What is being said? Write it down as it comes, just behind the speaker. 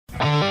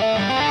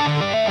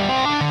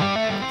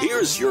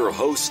here's your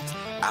host,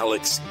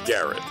 Alex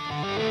Garrett.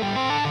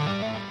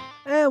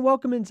 And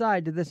welcome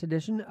inside to this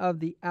edition of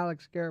the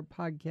Alex Garrett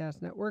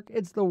Podcast Network.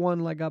 It's the One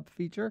Leg Up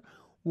feature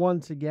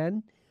once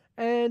again.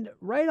 And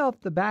right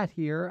off the bat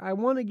here, I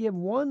want to give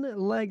one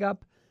leg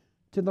up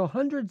to the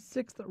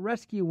 106th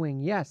Rescue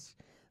Wing. Yes,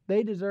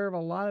 they deserve a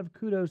lot of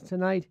kudos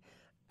tonight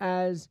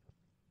as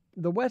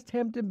the West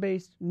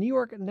Hampton-based New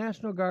York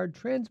National Guard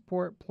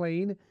transport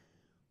plane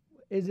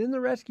is in the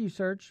rescue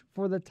search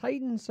for the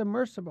Titan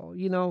submersible.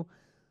 You know,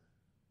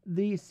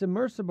 the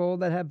submersible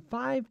that had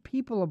 5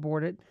 people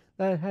aboard it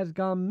that has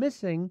gone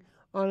missing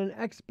on an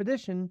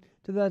expedition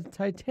to the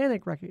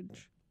Titanic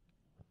wreckage.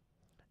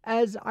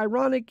 As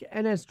ironic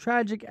and as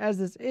tragic as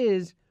this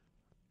is,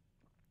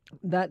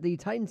 that the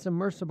Titan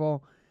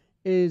submersible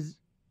is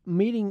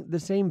meeting the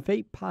same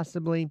fate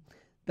possibly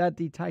that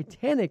the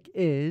Titanic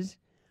is,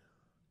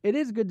 it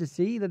is good to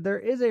see that there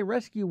is a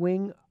rescue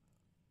wing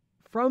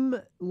from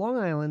Long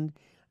Island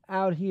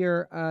out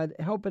here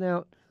helping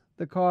out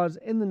the cause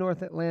in the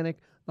North Atlantic.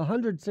 The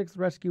 106th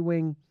Rescue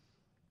Wing,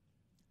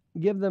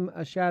 give them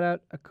a shout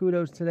out, a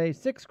kudos today.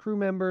 6 crew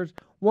members,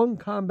 1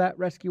 combat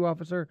rescue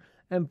officer,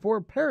 and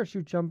 4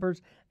 parachute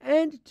jumpers,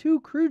 and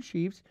 2 crew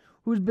chiefs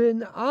who's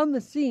been on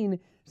the scene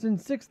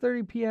since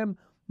 6:30 p.m.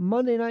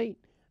 Monday night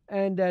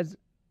and has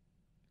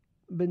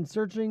been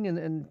searching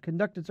and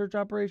conducted search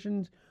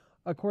operations,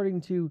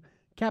 according to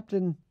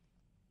Captain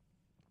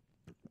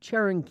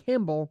Charon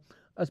Campbell,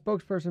 a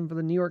spokesperson for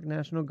the New York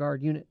National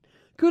Guard unit.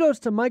 Kudos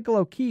to Michael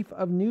O'Keefe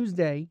of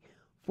Newsday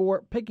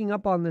for picking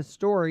up on this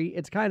story.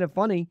 It's kind of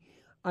funny.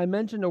 I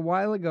mentioned a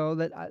while ago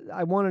that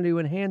I wanted to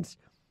enhance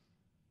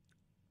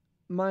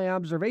my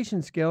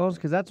observation skills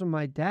because that's what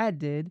my dad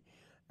did.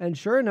 And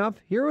sure enough,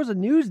 here was a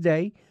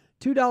Newsday,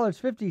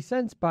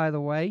 $2.50, by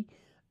the way.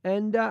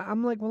 And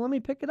I'm like, well, let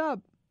me pick it up.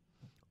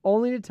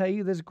 Only to tell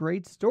you this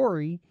great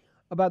story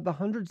about the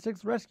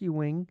 106th Rescue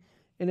Wing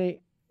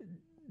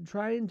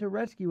trying to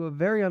rescue a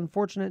very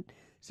unfortunate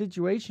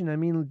situation. I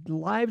mean,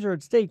 lives are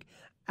at stake.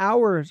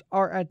 Hours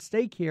are at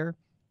stake here.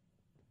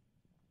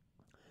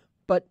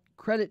 But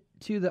credit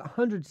to the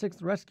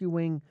 106th Rescue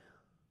Wing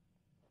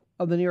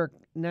of the New York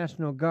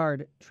National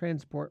Guard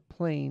transport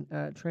and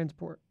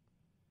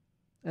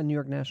New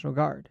York National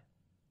Guard.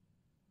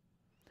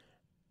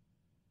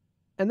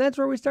 And that's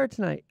where we start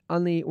tonight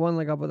on the One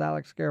Leg Up with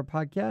Alex Garrett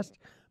podcast,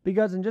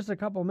 because in just a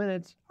couple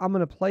minutes, I'm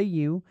going to play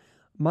you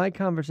my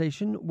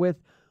conversation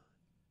with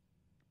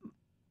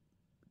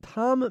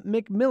Tom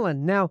McMillan.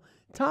 Now,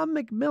 Tom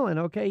McMillan,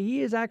 okay,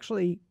 he is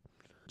actually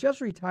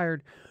just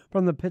retired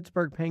from the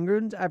Pittsburgh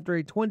Penguins after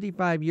a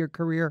 25-year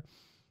career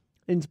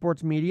in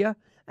sports media,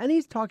 and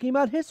he's talking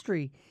about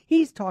history.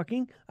 He's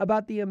talking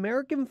about the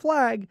American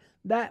flag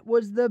that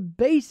was the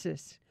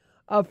basis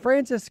of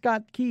Francis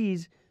Scott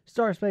Key's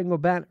Star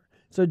Spangled Banner.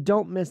 So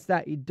don't miss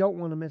that. You don't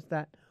want to miss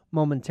that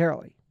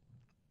momentarily.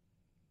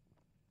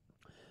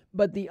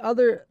 But the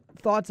other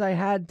thoughts I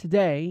had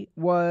today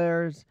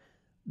was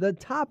the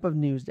top of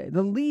Newsday,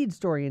 the lead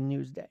story in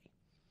Newsday,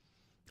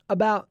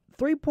 about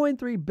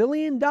 $3.3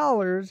 billion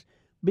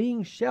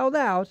being shelled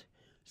out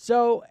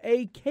so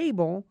a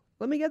cable,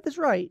 let me get this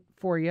right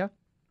for you,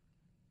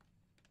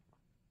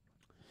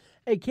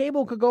 a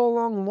cable could go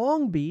along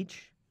Long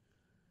Beach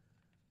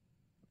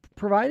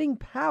providing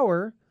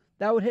power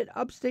that would hit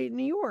upstate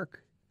New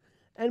York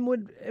and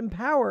would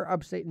empower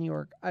upstate New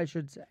York, I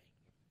should say.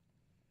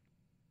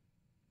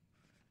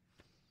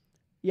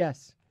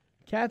 Yes,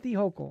 Kathy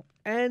Hochul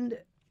and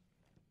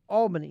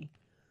Albany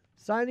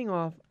signing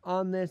off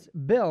on this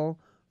bill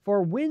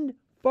for wind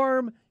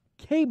farm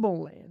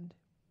cable land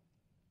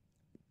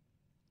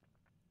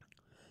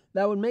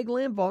that would make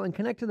landfall and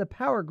connect to the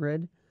power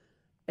grid,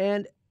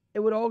 and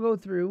it would all go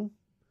through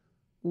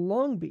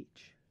Long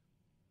Beach.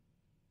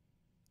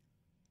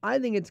 I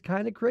think it's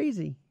kind of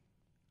crazy.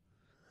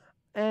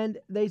 And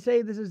they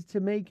say this is to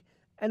make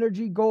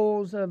energy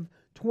goals of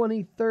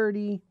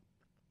 2030.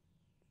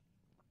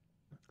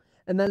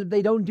 And then if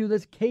they don't do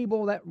this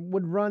cable that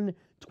would run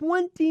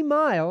 20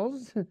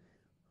 miles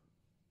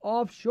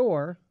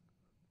offshore,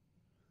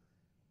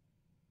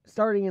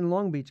 starting in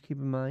Long Beach, keep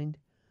in mind,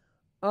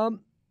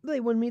 they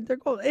wouldn't meet their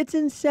goal. It's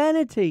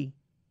insanity.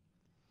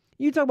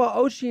 You talk about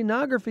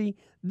oceanography,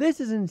 this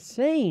is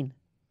insane.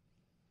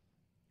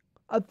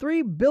 A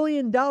 $3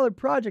 billion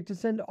project to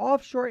send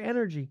offshore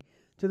energy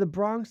to the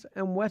Bronx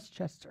and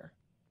Westchester.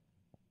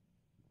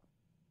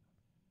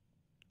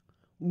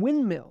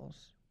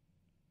 Windmills.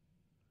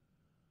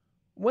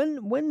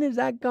 When has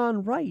that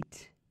gone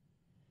right?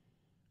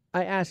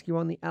 I ask you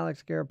on the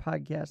Alex Garrett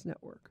Podcast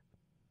Network.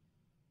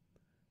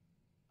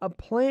 A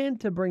plan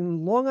to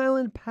bring Long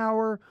Island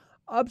power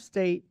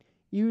upstate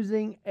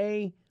using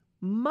a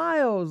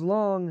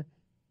miles-long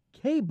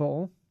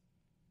cable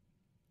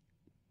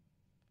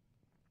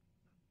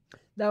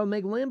that would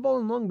make landfall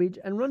in Long Beach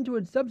and run to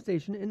its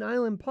substation in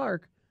Island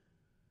Park.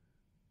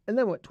 And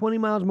then 20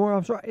 miles more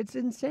offshore? It's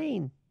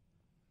insane.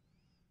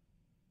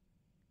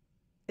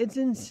 It's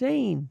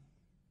insane.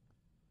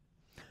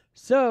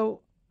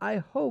 So I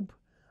hope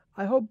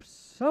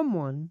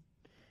someone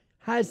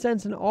has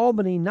sense in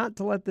Albany not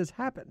to let this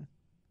happen.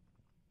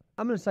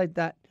 I'm going to cite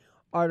that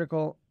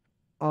article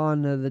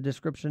on the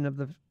description of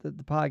the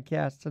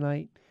podcast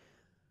tonight.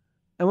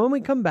 And when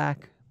we come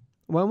back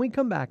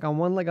on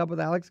One Leg Up with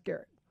Alex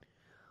Garrett,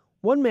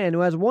 one man who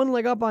has one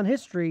leg up on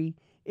history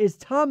is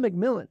Tom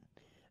McMillan.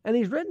 And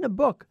he's written a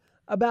book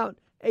about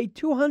a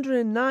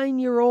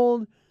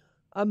 209-year-old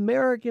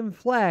American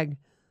flag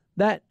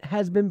that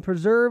has been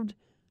preserved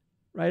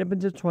right up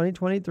until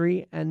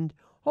 2023 and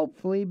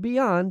hopefully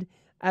beyond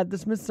at the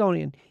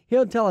Smithsonian.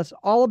 He'll tell us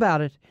all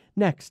about it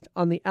next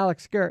on the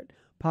Alex Garrett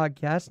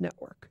Podcast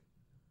Network.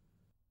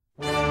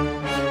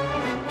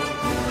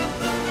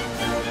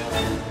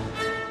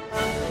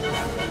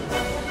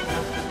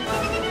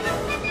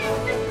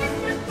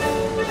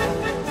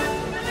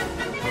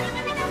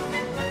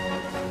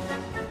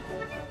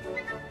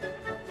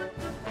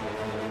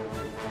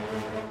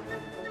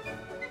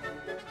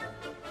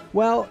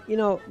 Well,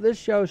 this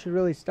show should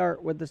really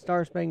start with the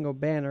Star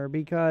Spangled Banner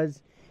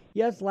because,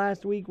 yes,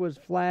 last week was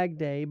Flag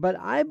Day, but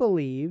I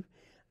believe,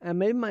 and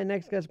maybe my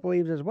next guest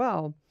believes as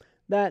well,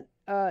 that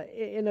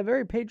in a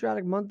very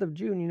patriotic month of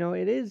June,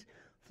 it is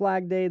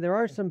Flag Day. There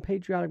are some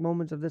patriotic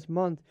moments of this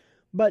month,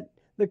 but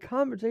the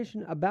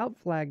conversation about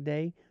Flag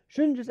Day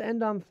shouldn't just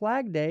end on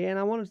Flag Day, and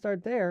I want to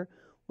start there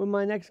with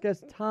my next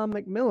guest, Tom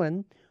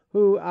McMillan,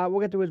 who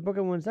we'll get to his book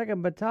in 1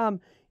 second. But, Tom,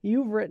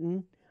 you've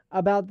written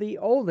about the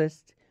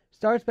oldest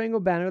Star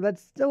Spangled Banner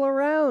that's still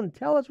around.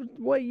 Tell us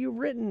what you've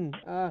written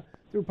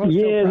through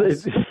Postal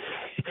Press.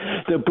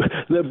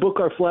 The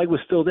book, Our Flag Was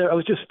Still There. I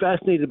was just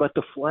fascinated about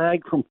the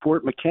flag from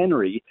Fort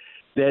McHenry,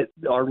 that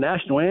our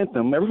national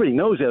anthem, everybody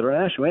knows that our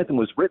national anthem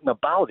was written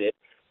about it.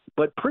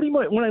 But pretty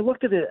much when I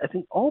looked at it, I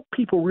think all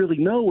people really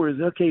know was,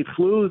 okay, it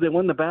flew, they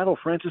won the battle,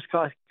 Francis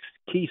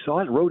Key saw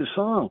it, wrote a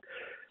song.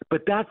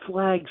 But that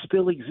flag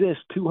still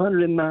exists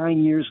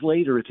 209 years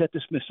later. It's at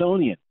the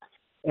Smithsonian.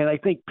 And I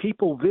think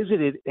people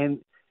visited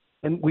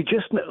and we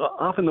just,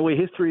 often the way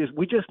history is,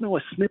 we just know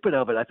a snippet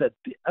of it. I thought,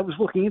 I was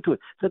looking into it.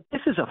 I thought,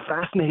 this is a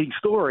fascinating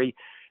story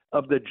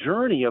of the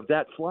journey of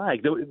that flag,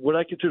 what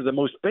I consider the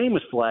most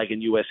famous flag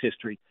in U.S.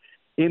 history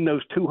in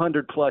those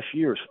 200-plus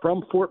years,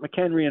 from Fort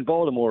McHenry in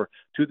Baltimore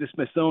to the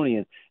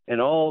Smithsonian and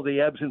all the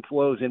ebbs and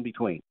flows in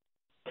between.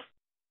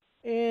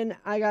 And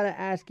I got to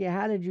ask you,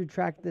 how did you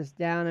track this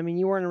down? I mean,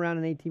 you weren't around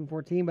in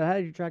 1814, but how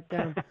did you track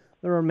down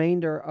the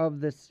remainder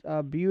of this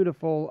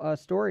beautiful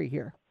story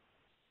here?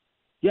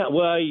 Yeah,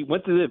 well, I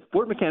went to the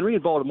Fort McHenry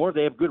in Baltimore.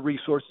 They have good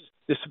resources.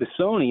 The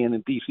Smithsonian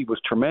in D.C.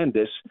 was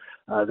tremendous.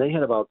 They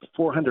had about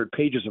 400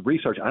 pages of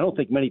research. I don't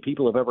think many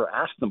people have ever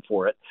asked them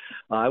for it.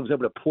 I was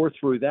able to pour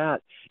through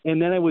that.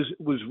 And then I was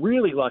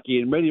really lucky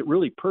and made it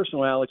really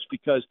personal, Alex,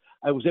 because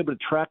I was able to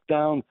track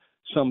down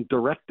some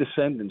direct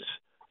descendants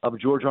of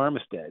George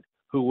Armistead,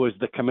 who was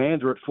the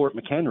commander at Fort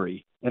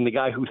McHenry and the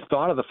guy who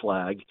thought of the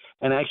flag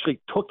and actually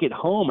took it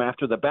home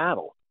after the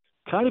battle.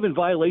 Kind of in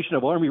violation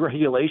of Army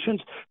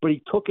regulations, but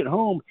he took it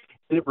home,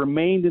 and it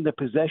remained in the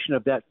possession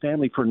of that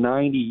family for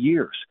 90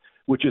 years,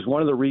 which is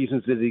one of the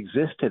reasons that it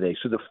exists today.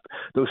 So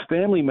those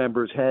family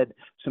members had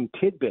some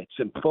tidbits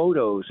and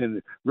photos and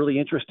really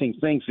interesting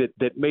things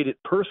that made it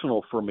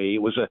personal for me.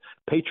 It was a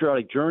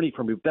patriotic journey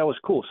for me. That was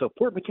cool. So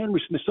Fort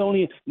McHenry,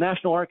 Smithsonian,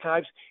 National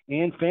Archives,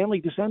 and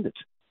family descendants.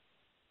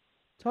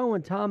 Talking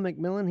with Tom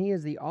McMillan, he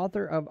is the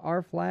author of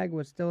Our Flag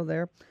Was Still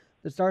There,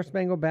 the Star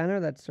Spangled Banner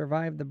that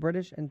survived the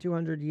British and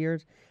 200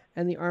 years,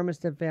 and the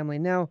Armistead family.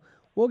 Now,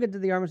 we'll get to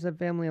the Armistead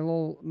family a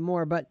little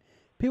more, but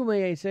people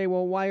may say,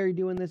 well, why are you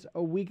doing this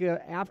a week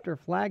after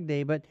Flag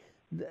Day? But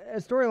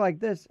a story like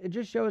this, it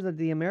just shows that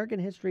the American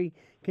history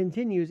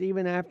continues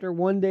even after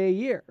one day a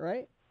year,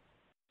 right?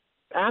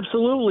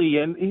 Absolutely.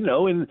 And,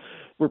 and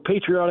we're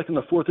patriotic on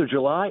the 4th of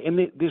July. And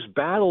this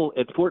battle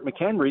at Fort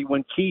McHenry,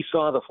 when Key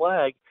saw the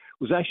flag,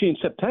 was actually in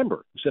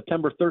September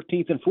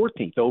 13th and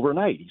 14th,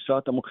 overnight. He saw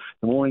it the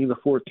morning of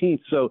the 14th.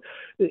 So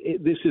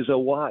this is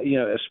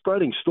a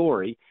spreading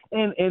story.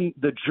 And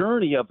the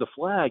journey of the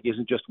flag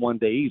isn't just one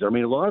day either. I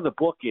mean, a lot of the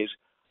book is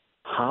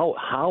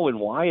how and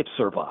why it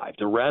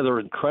survived, a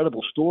rather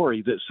incredible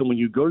story. So when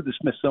you go to the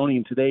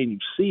Smithsonian today and you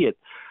see it,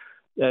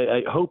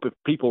 I hope if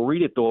people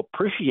read it, they'll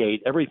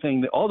appreciate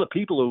everything, all the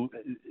people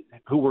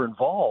who were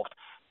involved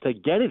to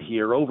get it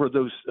here over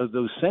those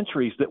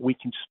centuries, that we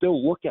can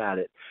still look at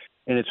it.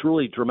 And it's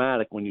really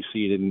dramatic when you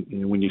see it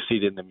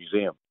in the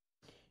museum.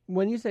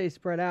 When you say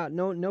spread out,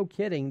 no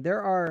kidding.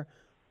 There are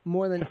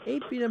more than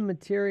 8 feet of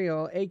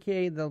material,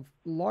 a.k.a. the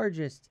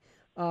largest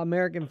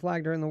American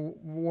flag during the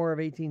War of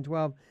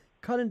 1812,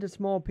 cut into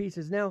small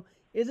pieces. Now,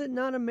 is it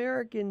not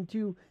American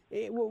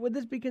would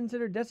this be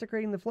considered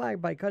desecrating the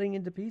flag by cutting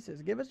into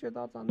pieces? Give us your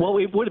thoughts on that. Well,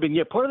 it would have been.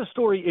 Yeah, part of the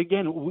story,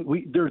 again,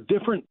 there are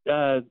different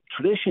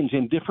traditions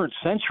in different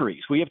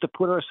centuries. We have to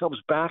put ourselves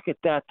back at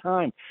that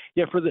time.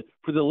 Yeah, for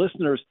the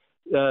listeners,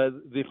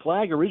 the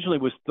flag originally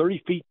was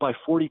 30 feet by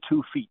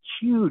 42 feet,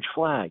 huge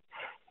flag.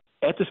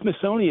 At the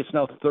Smithsonian, it's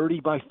now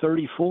 30 by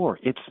 34.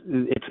 It's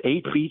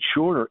 8 feet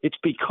shorter. It's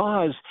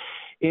because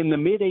in the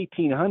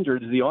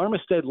mid-1800s, the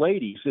Armistead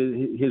ladies,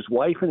 his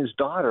wife and his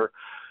daughter,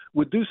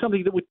 would do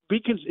something that would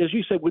be, as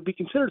you said, would be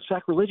considered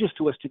sacrilegious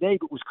to us today,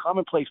 but was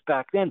commonplace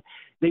back then.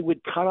 They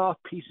would cut off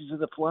pieces of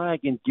the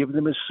flag and give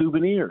them as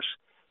souvenirs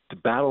to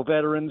battle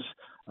veterans,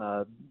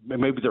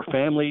 maybe their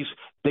families,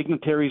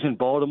 dignitaries in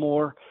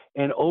Baltimore.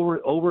 And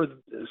over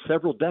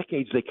several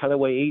decades, they cut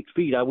away 8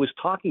 feet. I was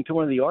talking to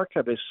one of the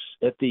archivists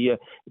at the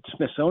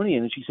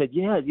Smithsonian, and she said,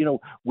 yeah,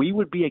 we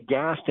would be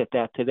aghast at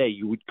that today.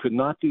 You could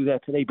not do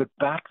that today. But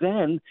back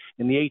then,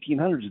 in the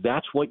 1800s,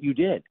 that's what you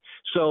did.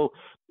 So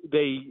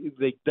they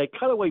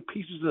cut away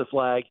pieces of the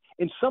flag,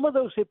 and some of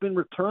those have been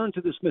returned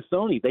to the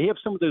Smithsonian. They have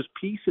some of those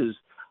pieces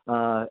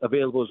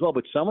available as well,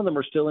 but some of them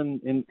are still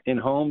in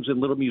homes and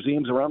little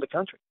museums around the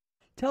country.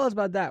 Tell us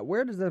about that.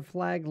 Where does the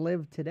flag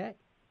live today?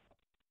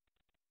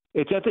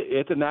 It's at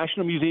the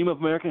National Museum of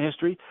American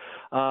History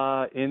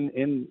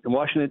in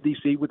Washington,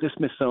 D.C. with the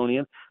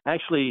Smithsonian.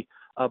 Actually,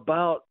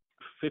 about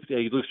 50,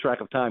 you lose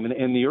track of time.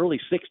 In the early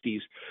 60s,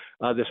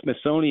 the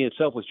Smithsonian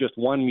itself was just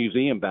one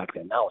museum back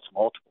then. Now it's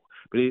multiple.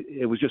 But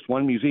it was just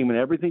one museum, and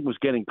everything was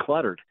getting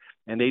cluttered.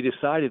 And they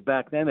decided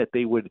back then that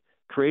they would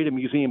create a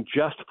museum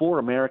just for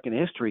American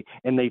history,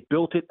 and they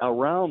built it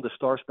around the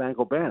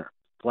Star-Spangled Banner.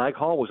 Flag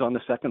Hall was on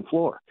the second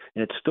floor,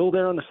 and it's still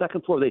there on the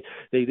second floor.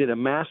 They did a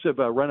massive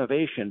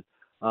renovation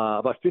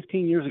about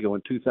 15 years ago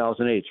in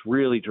 2008. It's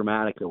really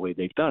dramatic the way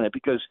they've done it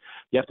because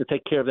you have to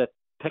take care of that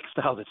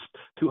textile that's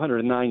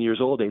 209 years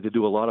old. They had to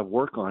do a lot of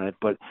work on it,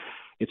 but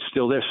it's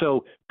still there.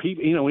 So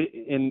people,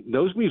 and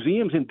those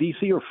museums in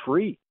D.C. are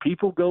free.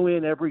 People go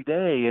in every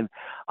day, and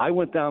I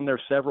went down there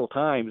several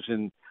times,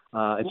 and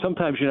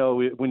sometimes,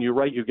 when you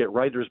write, you get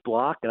writer's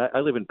block. And I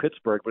live in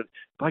Pittsburgh, but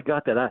if I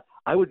got that,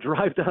 I would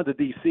drive down to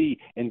D.C.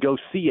 and go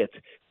see it.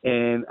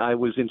 And I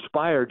was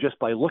inspired just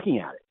by looking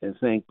at it and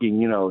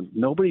thinking,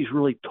 nobody's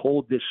really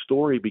told this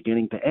story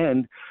beginning to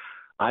end.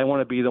 I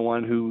want to be the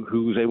one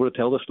who's able to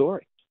tell the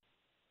story.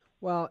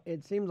 Well,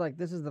 it seems like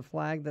this is the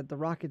flag that the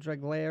rocket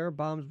strike layer,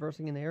 bombs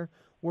bursting in the air,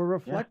 were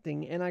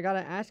reflecting. Yeah. And I got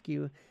to ask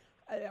you,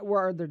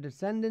 were there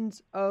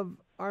descendants of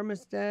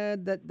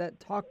Armistead that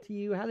talked to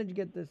you? How did you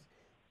get this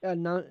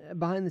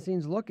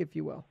behind-the-scenes look, if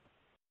you will?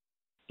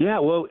 Yeah,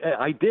 well,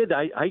 I did.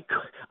 I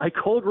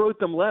cold wrote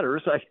them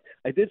letters.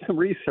 I did some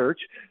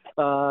research.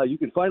 You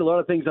can find a lot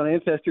of things on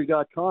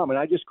Ancestry.com, and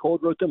I just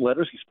cold wrote them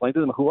letters, explained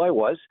to them who I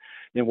was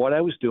and what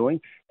I was doing,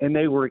 and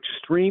they were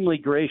extremely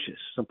gracious.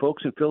 Some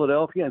folks in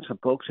Philadelphia and some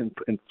folks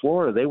in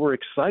Florida, they were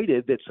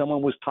excited that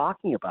someone was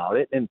talking about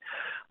it, and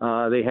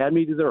they had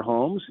me to their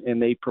homes,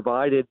 and they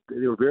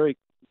were very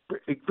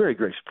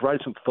gracious,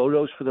 provided some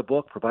photos for the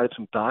book, provided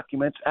some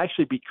documents.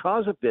 Actually,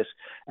 because of this,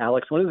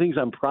 Alex, one of the things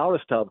I'm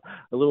proudest of,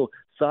 a little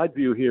side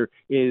view here,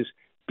 is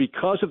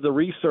because of the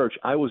research,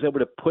 I was able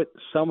to put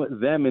some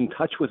of them in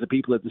touch with the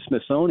people at the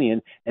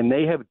Smithsonian, and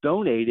they have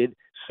donated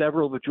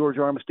several of George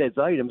Armistead's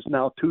items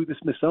now to the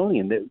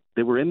Smithsonian.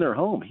 They were in their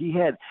home. He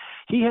had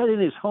in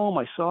his home,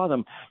 I saw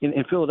them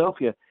in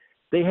Philadelphia,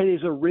 they had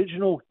his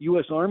original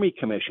U.S. Army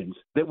commissions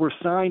that were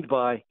signed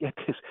by, get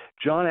this,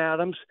 John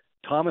Adams,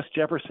 Thomas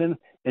Jefferson,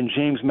 and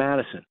James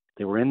Madison.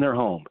 They were in their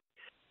home.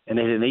 And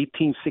they had an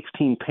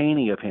 1816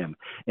 painting of him.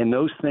 And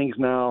those things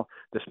now,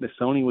 the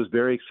Smithsonian was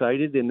very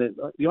excited. And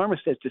the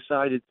Armisteads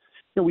decided,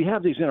 we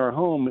have these in our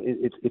home.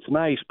 It's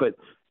nice, but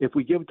if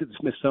we give it to the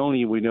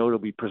Smithsonian, we know it'll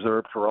be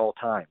preserved for all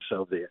time.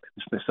 So the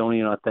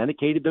Smithsonian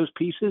authenticated those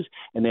pieces,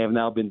 and they have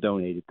now been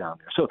donated down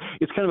there. So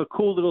it's kind of a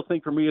cool little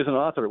thing for me as an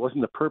author. It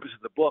wasn't the purpose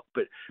of the book,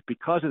 but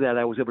because of that,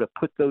 I was able to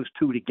put those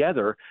two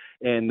together,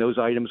 and those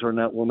items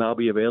will now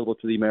be available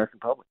to the American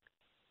public.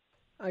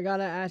 I got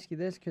to ask you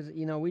this because,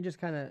 we just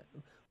kind of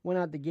went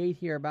out the gate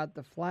here about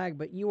the flag,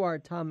 but you are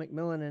Tom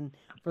McMillan, and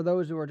for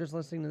those who are just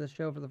listening to the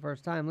show for the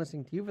first time,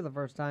 listening to you for the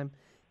first time,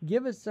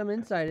 give us some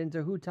insight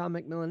into who Tom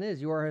McMillan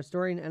is. You are a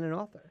historian and an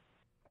author.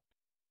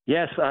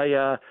 Yes,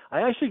 I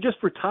actually just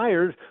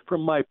retired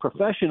from my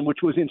profession, which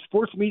was in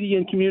sports media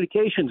and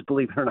communications,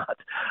 believe it or not.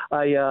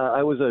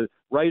 I was a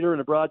writer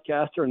and a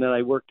broadcaster, and then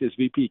I worked as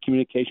VP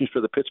communications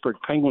for the Pittsburgh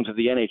Penguins of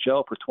the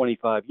NHL for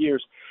 25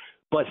 years.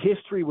 But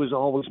history was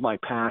always my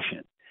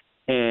passion.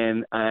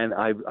 And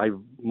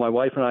my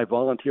wife and I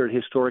volunteered at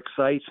historic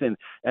sites. And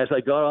as I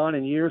got on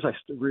in years,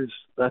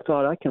 I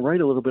thought I can write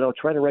a little bit. I'll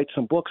try to write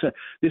some books. And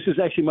this is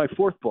actually my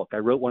fourth book. I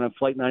wrote one on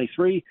Flight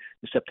 93,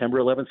 the September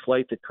 11th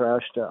flight that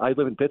crashed. I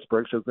live in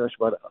Pittsburgh, so it crashed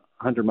about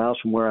 100 miles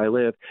from where I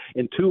live.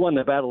 And two on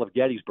the Battle of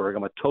Gettysburg.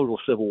 I'm a total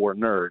Civil War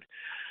nerd.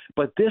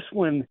 But this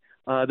one,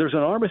 there's an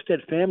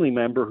Armistead family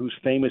member who's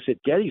famous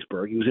at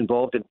Gettysburg. He was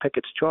involved in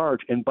Pickett's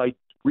charge. And by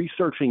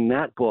researching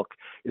that book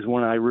is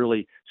when I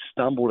really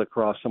stumbled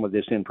across some of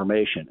this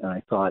information, and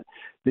I thought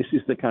this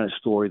is the kind of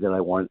story that I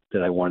want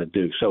to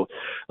do. So,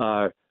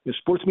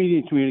 sports media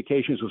and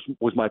communications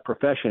was my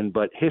profession,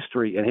 but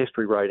history and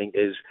history writing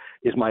is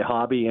my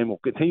hobby and will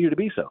continue to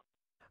be so.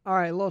 All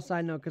right, a little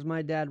side note, because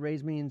my dad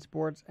raised me in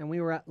sports, and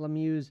we were at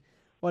Lemieux's,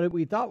 what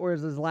we thought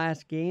was his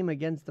last game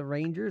against the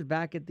Rangers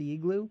back at the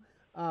Igloo,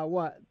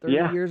 30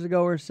 years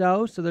ago or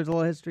so. So there's a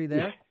little history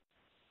there. Yeah.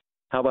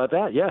 How about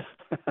that? Yes.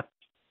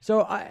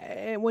 So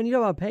when you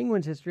talk about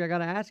Penguins history, I got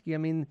to ask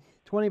you,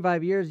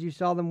 25 years, you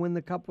saw them win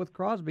the Cup with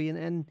Crosby.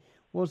 And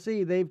we'll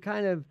see. They've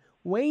kind of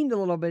waned a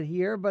little bit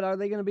here, but are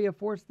they going to be a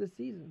force this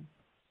season?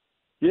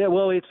 Yeah,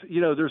 well, it's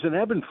there's an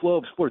ebb and flow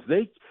of sports.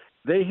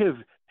 They have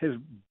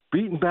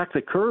beaten back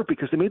the curve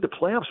because they made the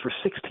playoffs for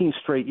 16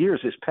 straight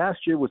years. This past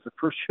year was the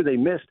first year they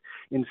missed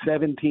in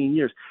 17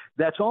 years.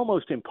 That's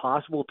almost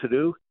impossible to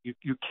do.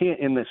 You can't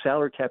in the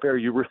salary cap era.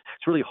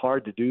 It's really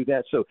hard to do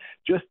that. So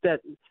just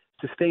that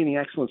sustaining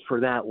excellence for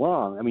that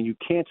long. I mean, you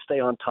can't stay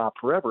on top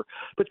forever.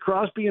 But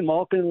Crosby and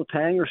Malkin and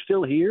Letang are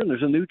still here, and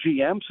there's a new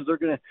GM, so they're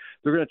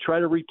gonna try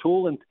to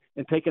retool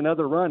and take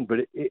another run. But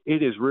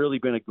it has really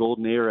been a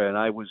golden era, and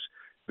I was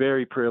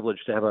very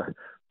privileged to have a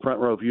front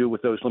row view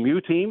with those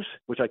Lemieux teams,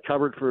 which I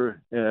covered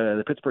for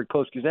the Pittsburgh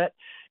Post-Gazette,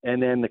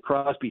 and then the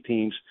Crosby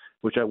teams,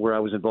 where I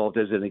was involved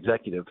as an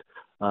executive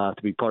to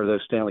be part of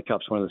those Stanley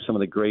Cups. Some of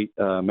the great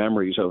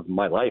memories of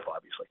my life,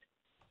 obviously.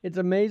 It's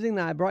amazing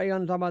that I brought you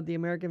on to talk about the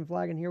American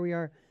flag, and here we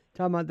are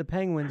talking about the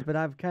Penguins, but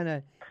I've kind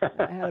of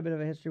had a bit of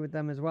a history with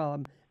them as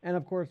well. And,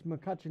 of course,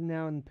 McCutcheon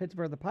now in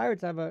Pittsburgh. The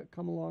Pirates have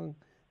come along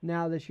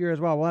now this year as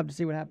well. We'll have to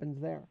see what happens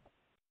there.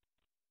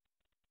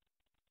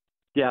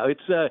 Yeah,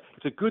 it's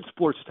a good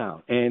sports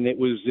town, and it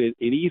was an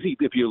easy.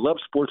 If you love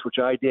sports, which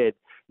I did,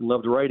 and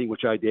loved writing,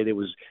 which I did, it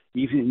was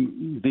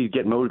easy to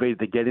get motivated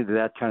to get into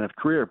that kind of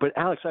career. But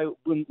Alex,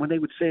 when they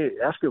would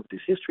ask me about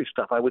this history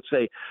stuff, I would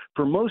say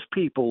for most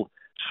people,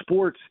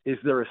 sports is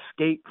their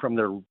escape from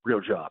their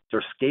real job,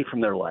 their escape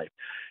from their life.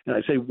 And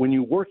I say when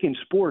you work in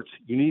sports,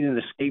 you need an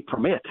escape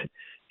from it.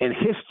 And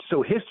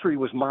so history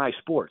was my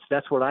sports.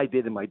 That's what I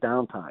did in my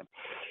downtime.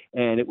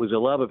 And it was a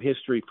love of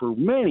history for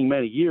many,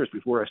 many years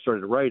before I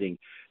started writing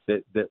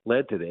that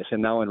led to this.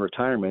 And now in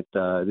retirement,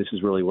 this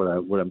is really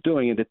what I'm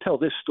doing. And to tell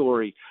this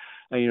story,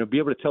 be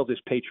able to tell this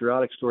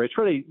patriotic story, I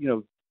try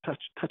to,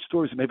 touch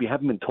stories that maybe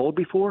haven't been told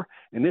before.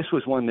 And this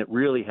was one that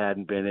really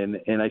hadn't been.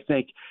 And I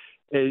think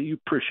you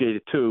appreciate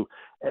it too.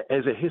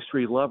 As a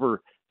history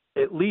lover,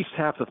 at least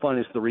half the fun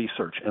is the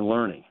research and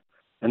learning.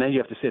 And then you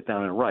have to sit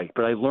down and write.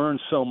 But I learned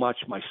so much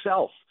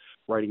myself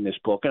writing this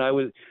book.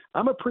 And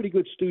I'm a pretty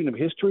good student of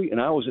history,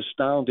 and I was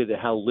astounded at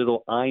how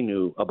little I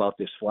knew about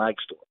this flag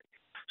story.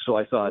 So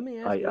I thought, let me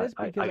ask you this,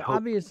 because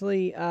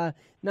obviously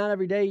not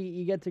every day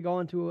you get to go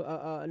into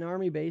an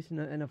Army base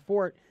and a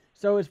fort.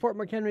 So is Fort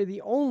McHenry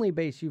the only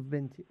base you've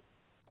been to?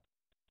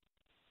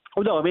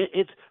 Oh, no, I mean,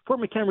 Fort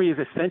McHenry is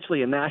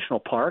essentially a national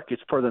park.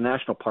 It's part of the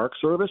National Park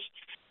Service.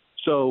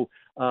 So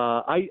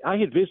I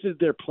had visited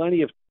there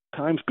plenty of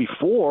times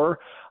before,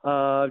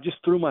 just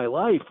through my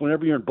life.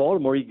 Whenever you're in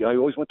Baltimore, I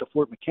always went to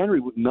Fort McHenry,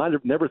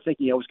 never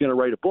thinking I was going to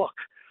write a book.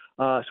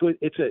 So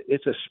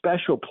it's a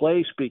special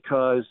place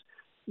because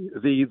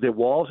the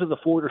walls of the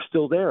fort are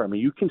still there. I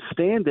mean, you can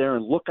stand there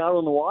and look out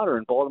on the water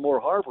in Baltimore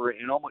Harbor, and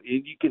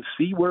you can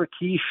see where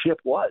Key's ship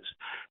was,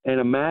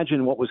 and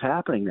imagine what was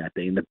happening that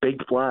day. And the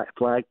big flag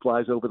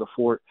flies over the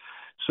fort.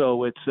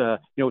 So it's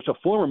it's a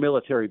former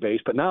military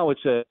base, but now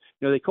it's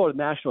they call it a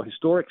National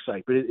Historic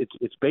Site, but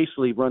it's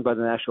basically run by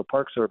the National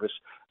Park Service,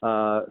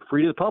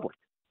 free to the public.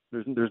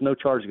 There's no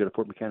charge to go to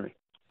Fort McHenry.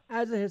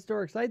 As a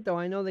historic site, though,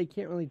 I know they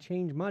can't really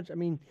change much. I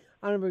mean,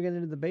 I don't know if we're getting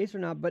into the base or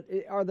not, but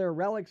are there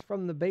relics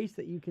from the base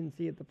that you can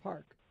see at the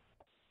park?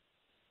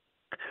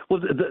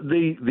 Well,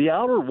 the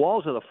outer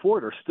walls of the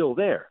fort are still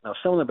there. Now,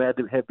 some of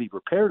them had to be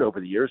repaired over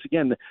the years.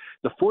 Again,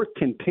 the fort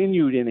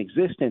continued in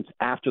existence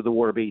after the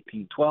War of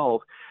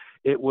 1812.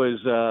 It was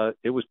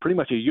pretty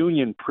much a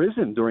Union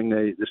prison during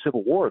the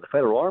Civil War. The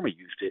Federal Army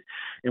used it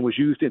and was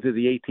used into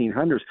the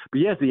 1800s. But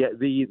yes,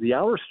 the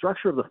outer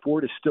structure of the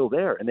fort is still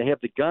there, and they have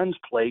the guns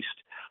placed,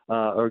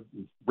 or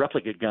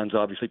replica guns,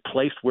 obviously,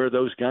 placed where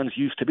those guns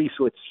used to be.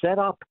 So it's set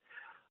up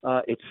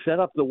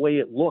the way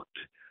it looked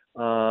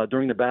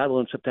during the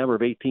battle in September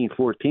of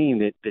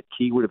 1814 that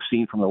Key would have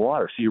seen from the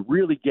water. So you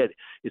really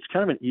it's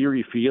kind of an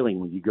eerie feeling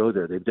when you go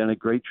there. They've done a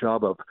great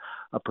job of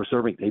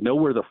preserving. They know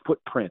where the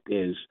footprint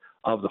is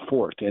of the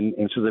fort,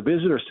 and so the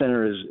visitor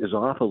center is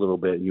off a little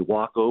bit, and you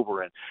walk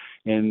over and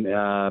they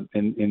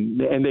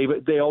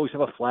always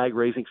have a flag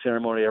raising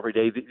ceremony every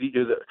day.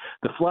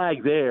 The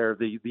flag there,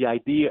 the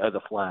idea of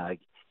the flag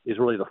is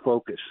really the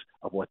focus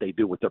of what they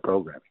do with their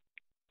programming.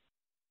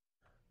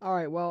 All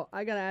right, well,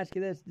 I got to ask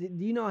you this.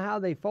 Do you know how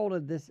they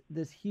folded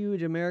this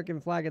huge American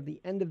flag at the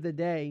end of the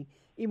day,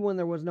 even when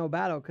there was no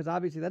battle? Because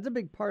obviously that's a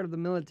big part of the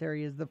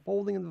military is the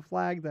folding of the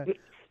flag,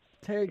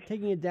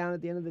 taking it down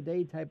at the end of the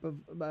day type of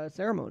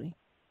ceremony.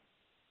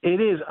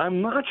 It is.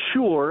 I'm not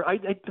sure.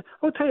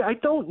 I'll tell you, I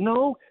don't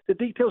know the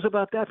details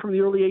about that from the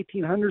early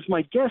 1800s.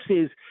 My guess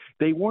is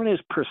they weren't as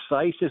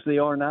precise as they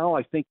are now.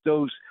 I think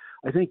those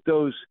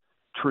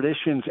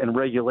traditions and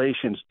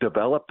regulations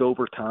developed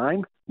over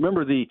time.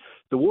 Remember, the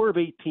War of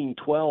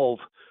 1812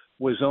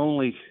 was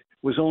only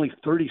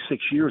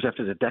 36 years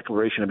after the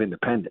Declaration of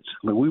Independence.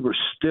 I mean, we were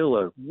still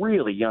a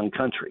really young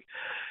country,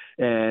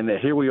 and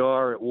here we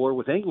are at war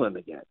with England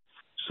again.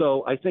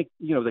 So I think,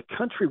 the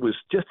country was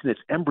just in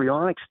its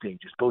embryonic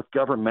stages, both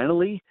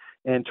governmentally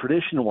and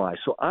tradition-wise.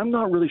 So I'm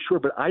not really sure,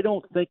 but I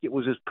don't think it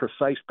was as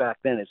precise back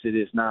then as it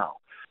is now.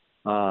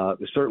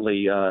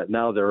 Certainly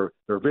now there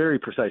are very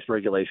precise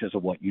regulations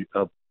of what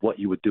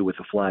you would do with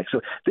the flag.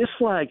 So this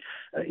flag,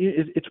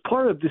 it's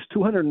part of this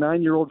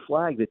 209-year-old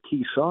flag that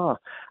Key saw.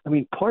 I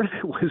mean, part of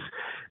it was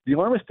the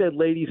Armistead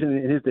ladies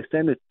and his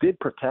descendants did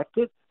protect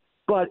it,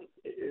 but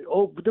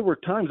there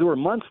were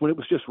months when it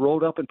was just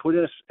rolled up and put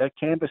in a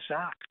canvas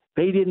sack.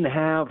 They didn't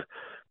have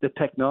the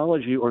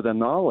technology or the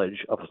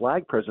knowledge of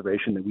flag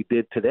preservation that we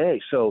did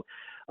today. So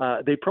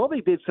they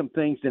probably did some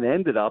things that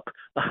ended up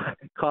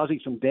causing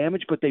some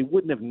damage, but they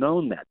wouldn't have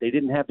known that. They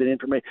didn't have that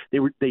information.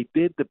 They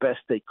did the best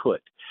they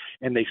could,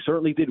 and they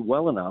certainly did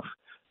well enough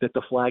that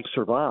the flag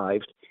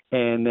survived.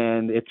 And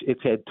then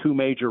it's had two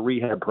major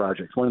rehab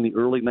projects, one in the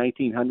early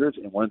 1900s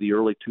and one in the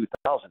early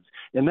 2000s.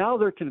 And now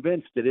they're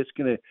convinced that it's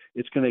going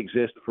to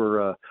exist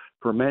for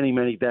many,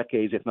 many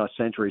decades, if not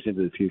centuries,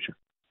 into the future.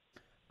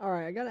 All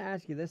right, I got to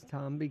ask you this,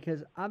 Tom,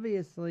 because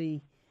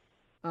obviously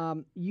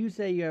you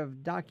say you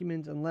have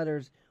documents and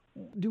letters.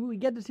 Do we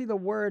get to see the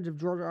words of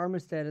George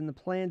Armistead and the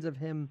plans of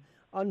him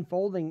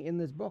unfolding in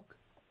this book?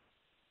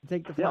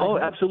 Take the flag home?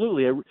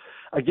 Absolutely.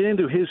 I get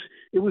into his.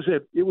 It was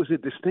a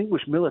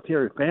distinguished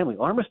military family.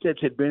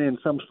 Armisteads had been in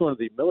some sort of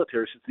the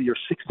military since the year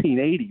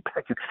 1680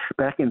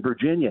 back in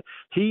Virginia.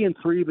 He and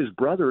three of his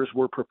brothers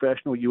were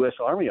professional U.S.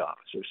 Army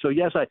officers. So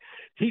yes,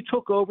 he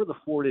took over the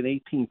fort in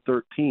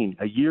 1813,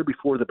 a year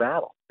before the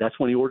battle. That's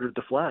when he ordered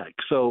the flag.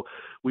 So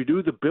we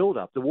do the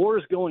build-up. The war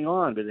is going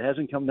on, but it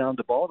hasn't come down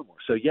to Baltimore.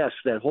 So yes,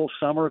 that whole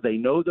summer they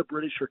know the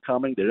British are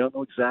coming. They don't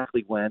know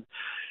exactly when.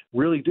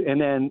 Really, and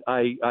then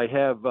I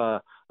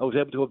was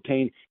able to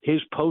obtain his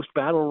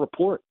post-battle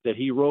report that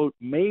he wrote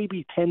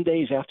maybe 10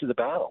 days after the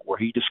battle, where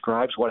he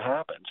describes what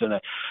happens, and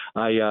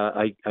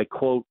I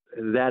quote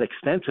that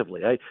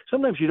extensively.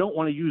 Sometimes you don't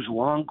want to use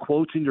long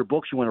quotes in your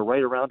books; you want to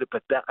write around it.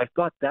 But I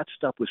thought that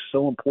stuff was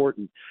so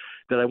important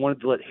that I wanted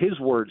to let his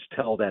words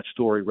tell that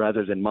story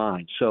rather than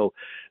mine. So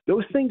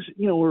those things,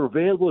 were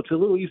available. It's a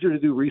little easier to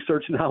do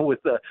research now with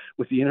the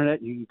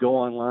internet. You can go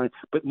online,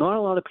 but not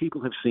a lot of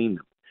people have seen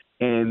them.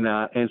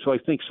 And so I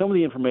think some of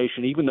the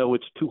information, even though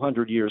it's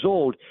 200 years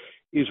old,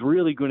 is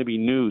really going to be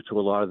new to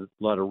a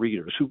lot of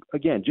readers who,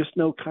 again, just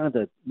know kind of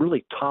the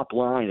really top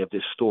line of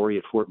this story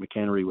at Fort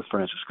McHenry with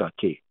Francis Scott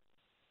Key.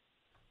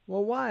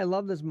 Well, why I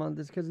love this month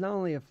is because not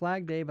only a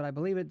Flag Day, but I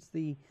believe it's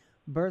the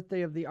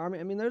birthday of the Army.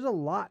 I mean, there's a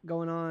lot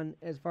going on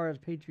as far as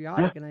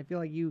patriotic, and I feel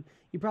like you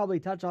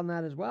probably touch on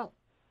that as well.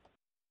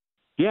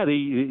 Yeah, the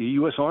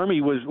U.S. Army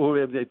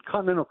the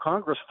Continental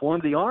Congress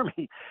formed the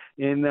Army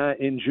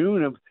in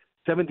June of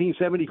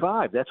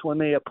 1775. That's when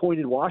they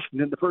appointed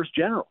Washington the first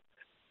general.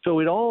 So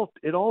it all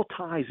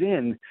ties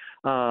in.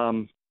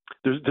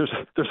 There's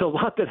a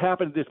lot that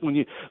happened when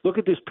you look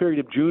at this period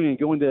of June and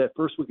go into that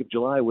first week of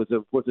July with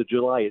the 4th of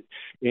July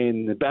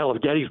in the Battle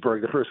of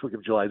Gettysburg, the first week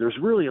of July. There's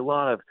really a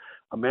lot of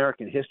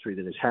American history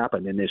that has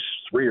happened in this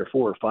 3 or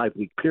 4 or 5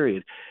 week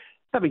period.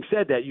 Having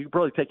said that, you can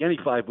probably take any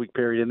 5 week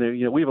period,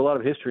 and we have a lot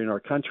of history in our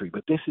country.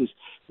 But this is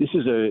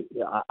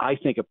I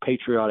think a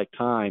patriotic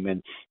time,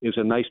 and it was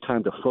a nice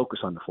time to focus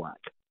on the flag.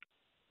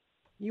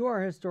 You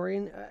are a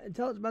historian.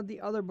 Tell us about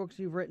the other books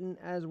you've written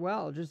as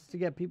well, just to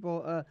get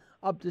people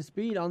up to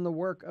speed on the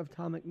work of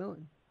Tom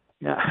McMillan.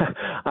 Yeah,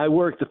 I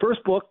worked. The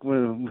first book,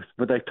 when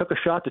I took a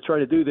shot to try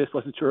to do this,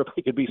 wasn't sure if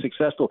I could be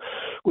successful,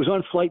 was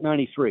on Flight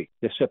 93,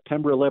 the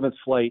September 11th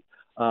flight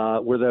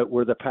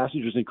where the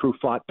passengers and crew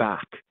fought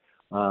back.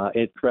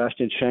 It crashed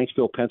in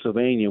Shanksville,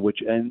 Pennsylvania,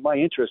 and my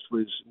interest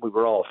was, we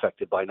were all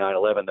affected by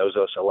 9/11, those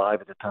of us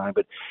alive at the time,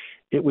 but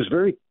it was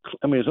it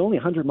was only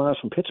 100 miles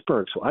from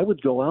Pittsburgh, so I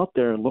would go out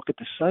there and look at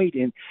the site,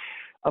 and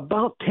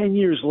about 10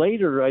 years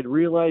later, I'd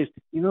realized,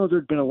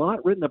 there'd been a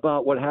lot written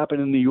about what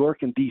happened in New York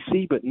and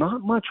D.C., but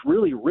not much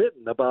really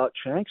written about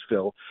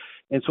Shanksville.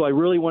 And so I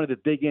really wanted to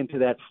dig into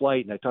that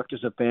flight, and I talked to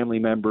some family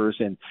members,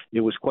 and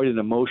it was quite an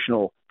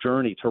emotional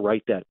journey to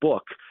write that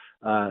book.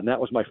 And that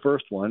was my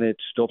first one.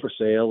 It's still for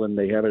sale, and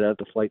they have it at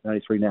the Flight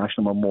 93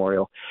 National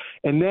Memorial.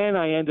 And then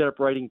I ended up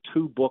writing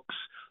 2 books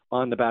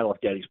on the Battle of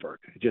Gettysburg.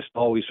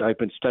 I've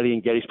been studying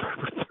Gettysburg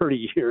for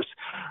 30 years.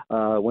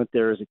 Went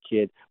there as a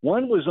kid.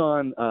 One was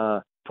on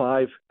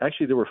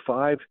there were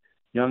 5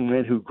 young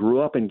men who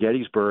grew up in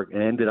Gettysburg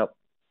and ended up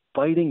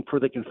fighting for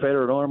the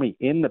Confederate Army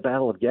in the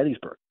Battle of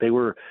Gettysburg. They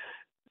were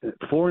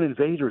foreign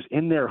invaders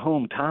in their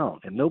hometown,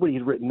 and nobody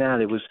had written that.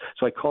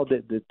 So I called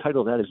the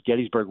title of that is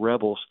Gettysburg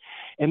Rebels.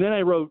 And then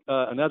I wrote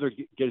another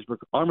Gettysburg,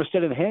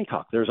 Armistead and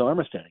Hancock. There's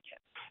Armistead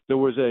again. There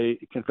was a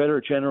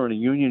Confederate general and a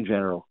Union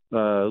general,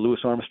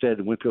 Lewis Armistead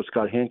and Winfield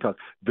Scott Hancock,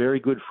 very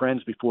good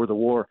friends before the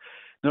war.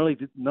 Not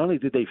only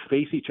did they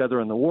face each other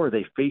in the war,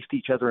 they faced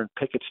each other in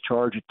Pickett's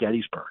charge at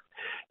Gettysburg.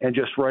 And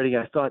just writing,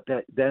 I thought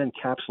that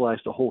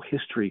encapsulates the whole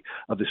history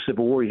of the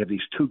Civil War. You have these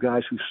 2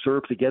 guys who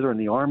served together in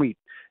the Army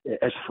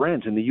as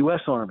friends in the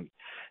U.S. Army,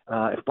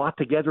 fought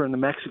together in the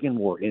Mexican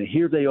War. And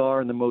here they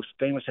are in the most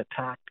famous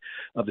attack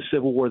of the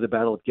Civil War, the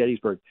Battle of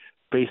Gettysburg,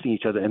 facing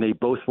each other, and they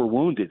both were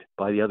wounded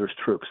by the other's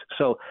troops.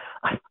 So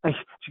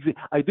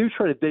I do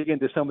try to dig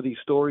into some of these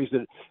stories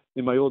that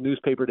in my old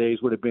newspaper days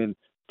would have been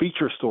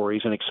feature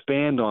stories and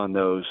expand on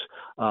those.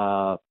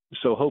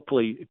 So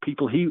hopefully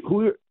people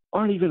who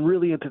aren't even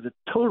really into the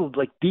total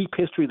like deep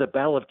history of the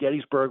Battle of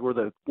Gettysburg or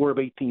the War of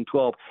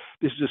 1812,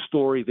 this is a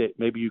story that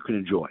maybe you can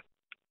enjoy.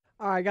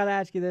 All right, I got to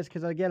ask you this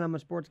because, again, I'm a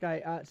sports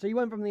guy. So you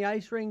went from the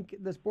ice rink,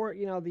 the sport,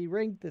 the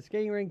rink, the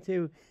skating rink,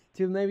 to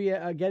maybe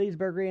a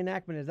Gettysburg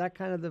reenactment. Is that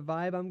kind of the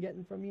vibe I'm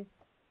getting from you?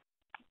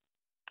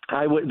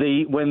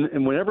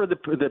 Whenever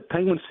the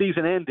Penguins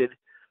season ended,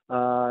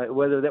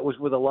 whether that was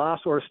with a loss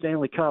or a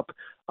Stanley Cup,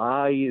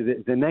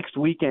 the next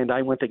weekend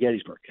I went to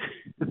Gettysburg.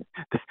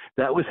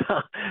 that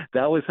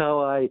was how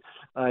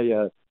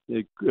I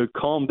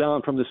calmed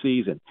down from the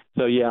season.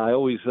 So yeah, I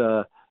always.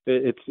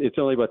 It's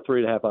only about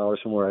 3.5 hours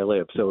from where I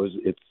live, so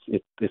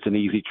it's an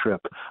easy trip.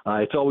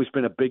 It's always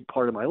been a big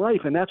part of my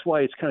life, and that's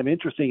why it's kind of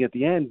interesting at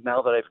the end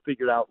now that I've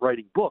figured out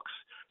writing books.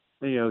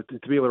 To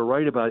be able to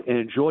write about it and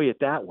enjoy it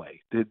that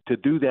way, to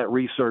do that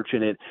research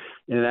in it,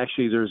 and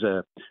actually there's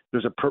a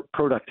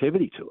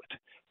productivity to it.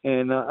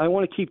 And I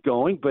want to keep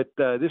going, but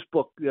this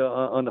book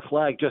on the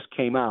flag just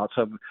came out,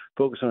 so I'm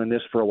focusing on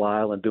this for a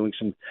while and doing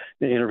some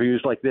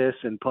interviews like this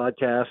and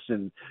podcasts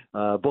and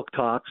book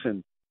talks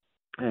and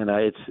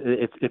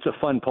it's a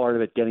fun part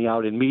of it, getting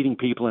out and meeting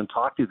people and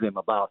talking to them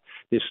about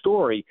this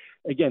story.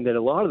 Again, that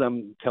a lot of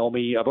them tell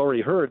me I've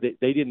already heard that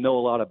they didn't know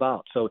a lot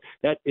about. So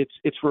that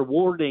it's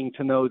rewarding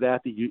to know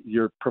that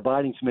you're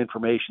providing some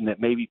information that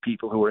maybe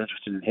people who are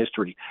interested in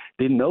history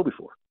didn't know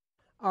before.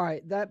 All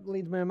right, that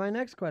leads me to my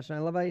next question. I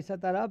love how you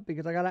set that up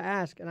because I got to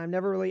ask, and I've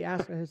never really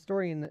asked a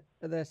historian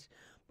this,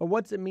 but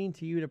what's it mean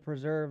to you to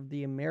preserve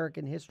the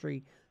American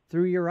history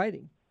through your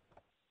writing?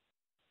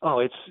 Oh,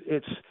 it's.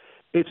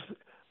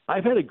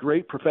 I've had a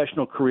great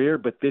professional career,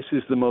 but this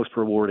is the most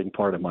rewarding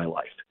part of my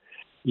life.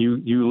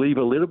 You leave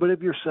a little bit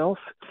of yourself,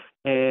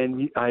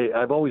 and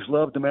I've always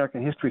loved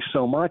American history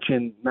so much,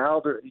 and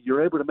now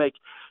you're able to make.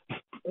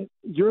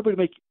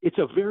 It's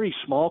a very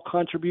small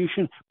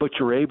contribution, but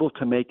you're able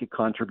to make a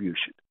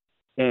contribution.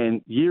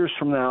 And years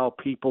from now,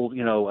 people,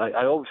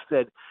 I always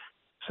said,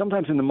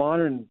 sometimes in the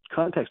modern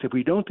context, if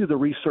we don't do the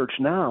research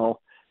now,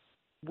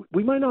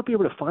 we might not be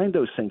able to find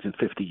those things in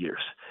 50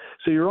 years.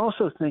 So you're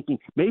also thinking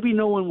maybe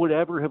no one would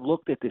ever have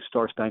looked at this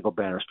Star Spangled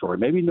Banner story.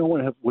 Maybe no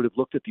one would have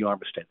looked at the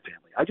Armistead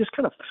family. I just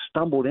kind of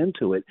stumbled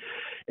into it,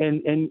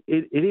 and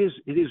it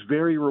is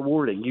very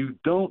rewarding.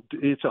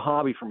 It's a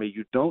hobby for me.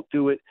 You don't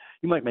do it.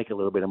 You might make a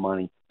little bit of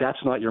money. That's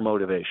not your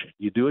motivation.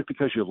 You do it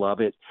because you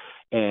love it,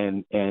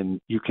 and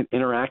you can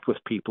interact with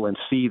people and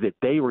see that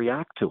they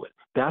react to it.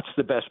 That's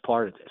the best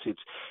part of this.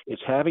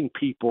 It's having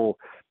people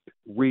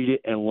read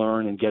it and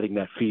learn and getting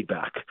that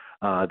feedback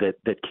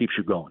that keeps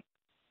you going.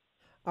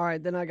 All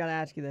right, then I got to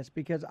ask you this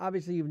because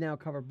obviously you've now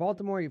covered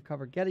Baltimore, you've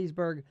covered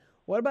Gettysburg.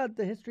 What about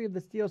the history of the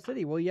Steel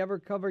City? Will you ever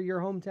cover your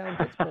hometown,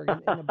 Pittsburgh,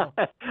 in a book?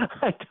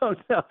 I don't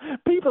know.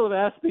 People have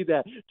asked me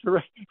that to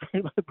write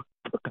my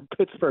book on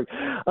Pittsburgh.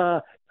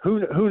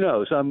 Who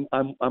knows? I'm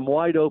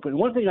wide open.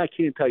 One thing I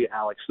can tell you,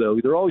 Alex, though,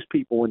 there are always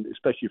people, and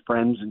especially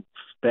friends and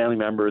family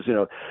members,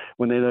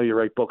 when they know you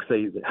write books,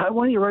 why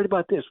don't you write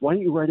about this? Why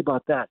don't you write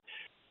about that?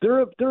 There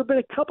have been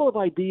a couple of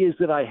ideas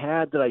that I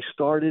had that I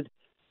started,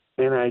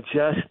 and I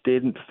just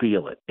didn't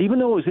feel it. Even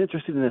though I was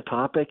interested in the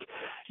topic,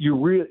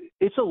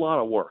 it's a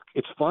lot of work.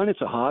 It's fun. It's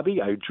a hobby.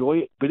 I enjoy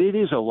it, but it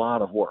is a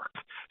lot of work.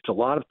 It's a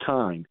lot of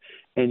time,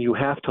 and you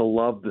have to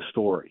love the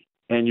story.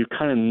 And you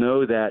kind of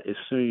know that as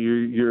soon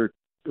as you're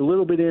a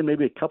little bit in,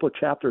 maybe a couple of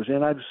chapters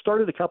in. I've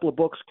started a couple of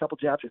books, a couple of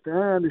chapters.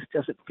 This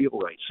doesn't feel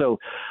right. So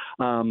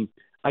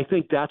I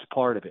think that's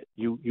part of it.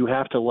 You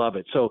have to love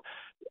it. So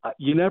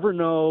you never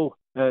know.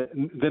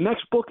 The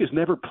next book is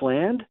never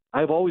planned.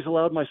 I've always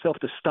allowed myself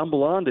to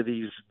stumble onto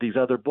these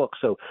other books.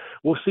 So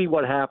we'll see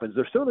what happens.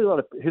 There's certainly a lot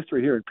of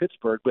history here in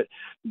Pittsburgh, but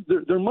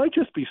there might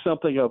just be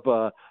something of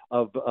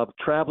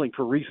traveling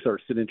for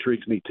research that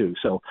intrigues me too.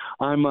 So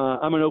I'm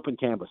an open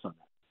canvas on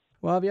that.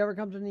 Well, if you ever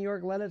come to New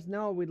York, let us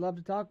know. We'd love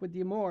to talk with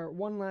you more.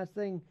 One last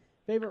thing,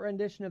 favorite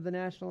rendition of the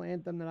national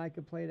anthem that I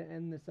could play to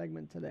end the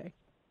segment today?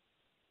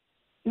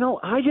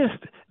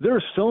 There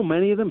are so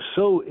many of them.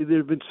 So there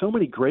have been so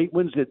many great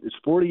ones at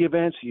sporting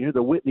events.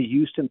 The Whitney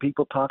Houston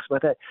people talk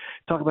about that.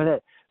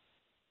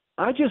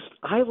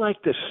 I like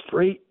the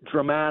straight,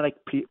 dramatic,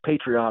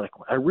 patriotic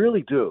one. I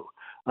really do.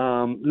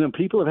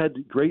 People have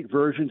had great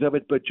versions of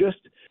it, but just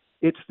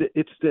it's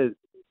the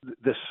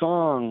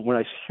song. When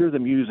I hear the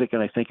music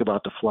and I think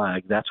about the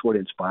flag, that's what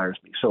inspires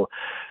me. So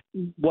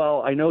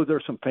while I know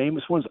there's some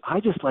famous ones, I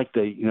just like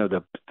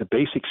the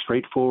basic,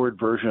 straightforward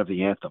version of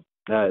the anthem.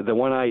 The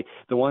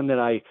one that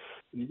I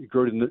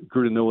grew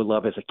to know and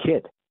love as a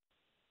kid.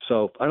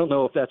 So I don't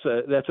know if that's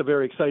a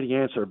very exciting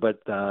answer,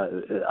 but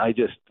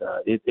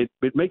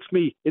it makes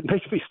me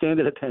stand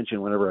at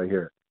attention whenever I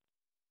hear it.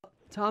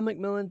 Tom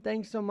McMillan,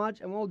 thanks so much,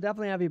 and we'll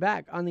definitely have you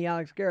back on the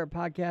Alex Garrett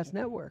Podcast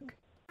Network.